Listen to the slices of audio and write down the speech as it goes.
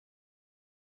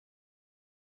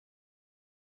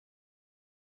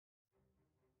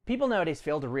People nowadays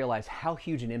fail to realize how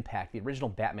huge an impact the original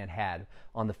Batman had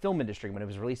on the film industry when it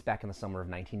was released back in the summer of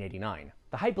 1989.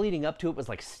 The hype leading up to it was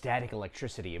like static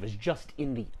electricity. It was just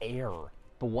in the air.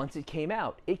 But once it came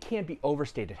out, it can't be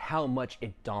overstated how much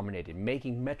it dominated,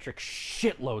 making metric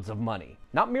shitloads of money.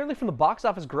 Not merely from the box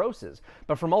office grosses,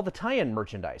 but from all the tie-in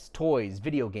merchandise, toys,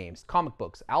 video games, comic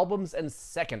books, albums, and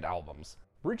second albums.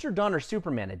 Richard Donner's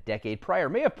Superman a decade prior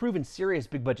may have proven serious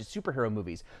big-budget superhero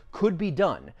movies could be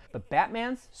done, but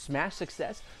Batman's smash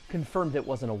success confirmed it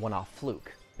wasn't a one-off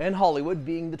fluke. And Hollywood,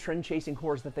 being the trend-chasing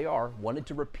whores that they are, wanted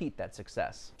to repeat that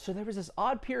success. So there was this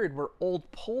odd period where old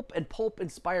Pulp and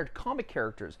Pulp-inspired comic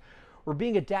characters were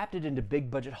being adapted into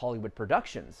big-budget Hollywood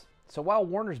productions. So while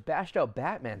Warner's bashed out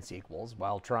Batman sequels,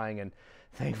 while trying and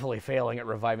thankfully failing at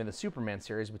reviving the Superman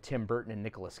series with Tim Burton and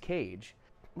Nicolas Cage,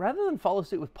 rather than follow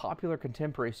suit with popular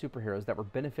contemporary superheroes that were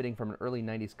benefiting from an early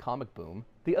 90s comic boom,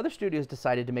 the other studios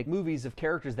decided to make movies of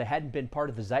characters that hadn't been part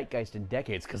of the zeitgeist in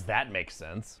decades, because that makes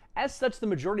sense. As such, the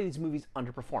majority of these movies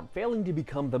underperformed, failing to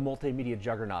become the multimedia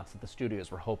juggernauts that the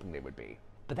studios were hoping they would be.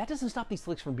 But that doesn't stop these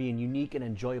flicks from being unique and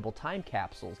enjoyable time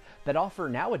capsules that offer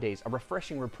nowadays a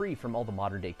refreshing reprieve from all the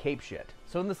modern day cape shit.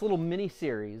 So in this little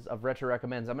mini-series of Retro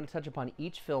Recommends, I'm going to touch upon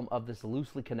each film of this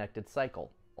loosely connected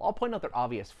cycle. I'll point out their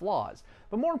obvious flaws,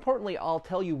 but more importantly, I'll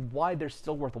tell you why they're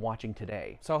still worth watching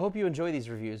today. So I hope you enjoy these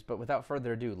reviews, but without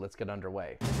further ado, let's get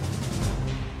underway.